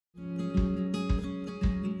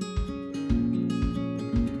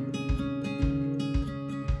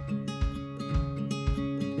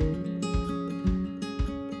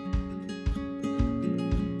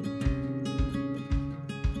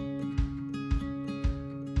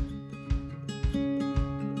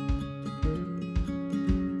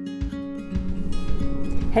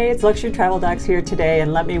Hey, it's Luxury Travel Docs here today,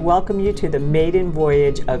 and let me welcome you to the maiden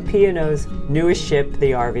voyage of P&O's newest ship,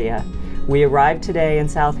 the Arvia. We arrived today in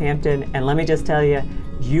Southampton, and let me just tell you,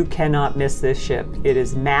 you cannot miss this ship. It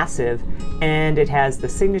is massive, and it has the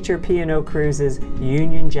signature P&O Cruises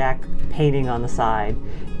Union Jack painting on the side.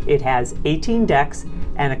 It has 18 decks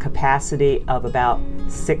and a capacity of about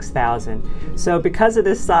 6,000. So because of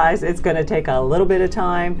this size, it's going to take a little bit of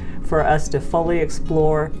time for us to fully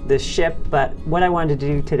explore this ship. But what I wanted to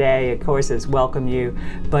do today, of course, is welcome you,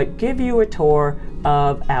 but give you a tour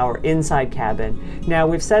of our inside cabin. Now,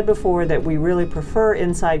 we've said before that we really prefer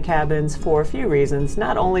inside cabins for a few reasons.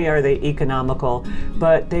 Not only are they economical,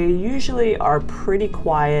 but they usually are pretty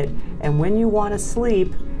quiet, and when you want to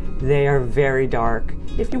sleep, they are very dark.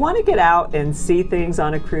 If you want to get out and see things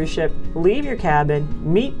on a cruise ship, leave your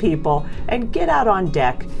cabin, meet people, and get out on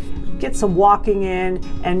deck. Get some walking in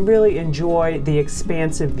and really enjoy the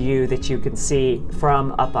expansive view that you can see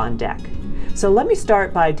from up on deck. So let me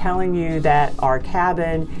start by telling you that our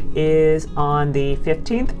cabin is on the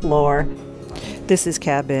 15th floor. This is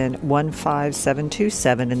cabin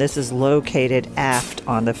 15727, and this is located aft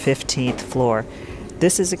on the 15th floor.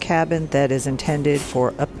 This is a cabin that is intended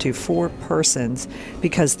for up to 4 persons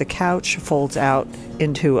because the couch folds out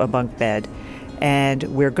into a bunk bed. And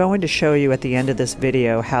we're going to show you at the end of this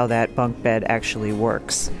video how that bunk bed actually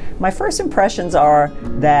works. My first impressions are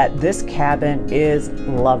that this cabin is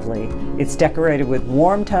lovely. It's decorated with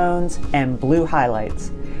warm tones and blue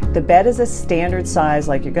highlights. The bed is a standard size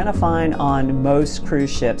like you're going to find on most cruise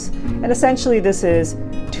ships. And essentially this is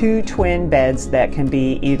 2 twin beds that can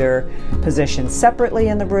be either positioned separately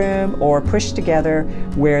in the room or pushed together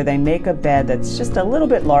where they make a bed that's just a little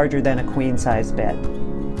bit larger than a queen size bed.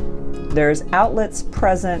 There's outlets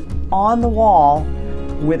present on the wall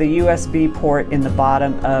with a USB port in the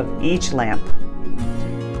bottom of each lamp.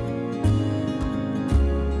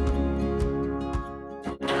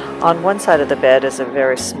 On one side of the bed is a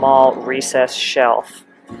very small recessed shelf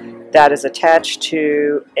that is attached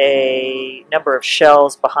to a number of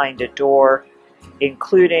shelves behind a door,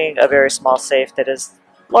 including a very small safe that is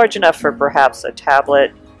large enough for perhaps a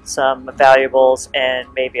tablet, some valuables, and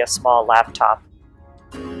maybe a small laptop.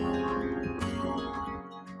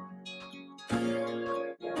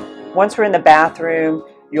 Once we're in the bathroom,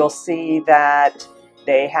 you'll see that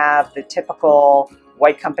they have the typical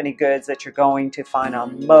white company goods that you're going to find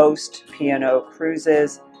on most P&O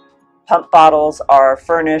cruises. Pump bottles are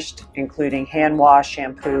furnished, including hand wash,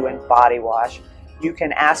 shampoo, and body wash. You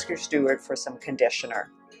can ask your steward for some conditioner.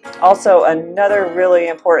 Also, another really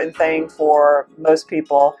important thing for most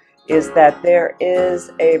people is that there is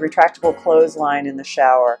a retractable clothesline in the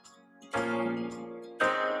shower.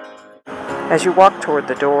 As you walk toward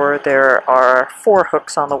the door, there are 4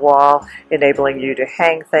 hooks on the wall enabling you to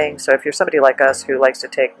hang things. So if you're somebody like us who likes to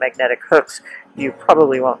take magnetic hooks, you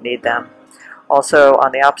probably won't need them. Also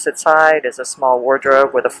on the opposite side is a small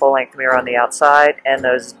wardrobe with a full-length mirror on the outside, and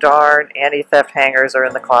those darn anti-theft hangers are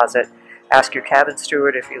in the closet. Ask your cabin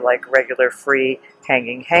steward if you like regular free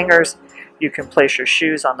hanging hangers. You can place your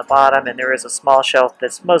shoes on the bottom, and there is a small shelf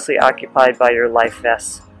that's mostly occupied by your life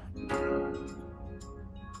vests.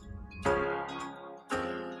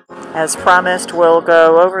 As promised, we'll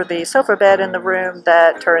go over the sofa bed in the room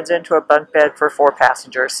that turns into a bunk bed for 4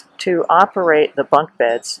 passengers. To operate the bunk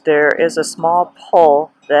beds, there is a small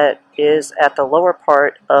pull that is at the lower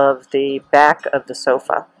part of the back of the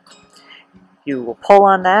sofa. You will pull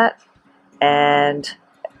on that, and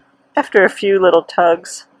after a few little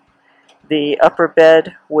tugs, the upper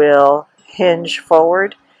bed will hinge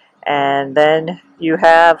forward, and then you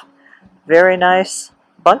have very nice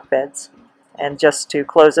bunk beds. And just to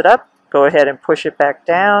close it up, go ahead and push it back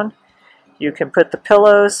down. You can put the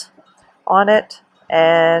pillows on it,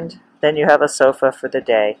 and then you have a sofa for the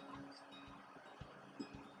day.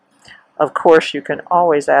 Of course, you can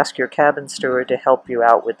always ask your cabin steward to help you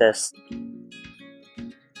out with this.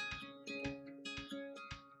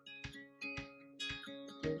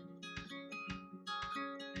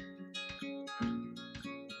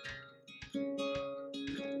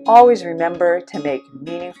 Always remember to make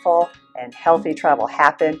meaningful and healthy travel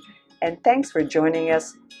happen, and thanks for joining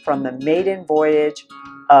us from the maiden voyage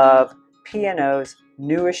of P&O's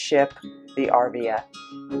newest ship, the Arvia.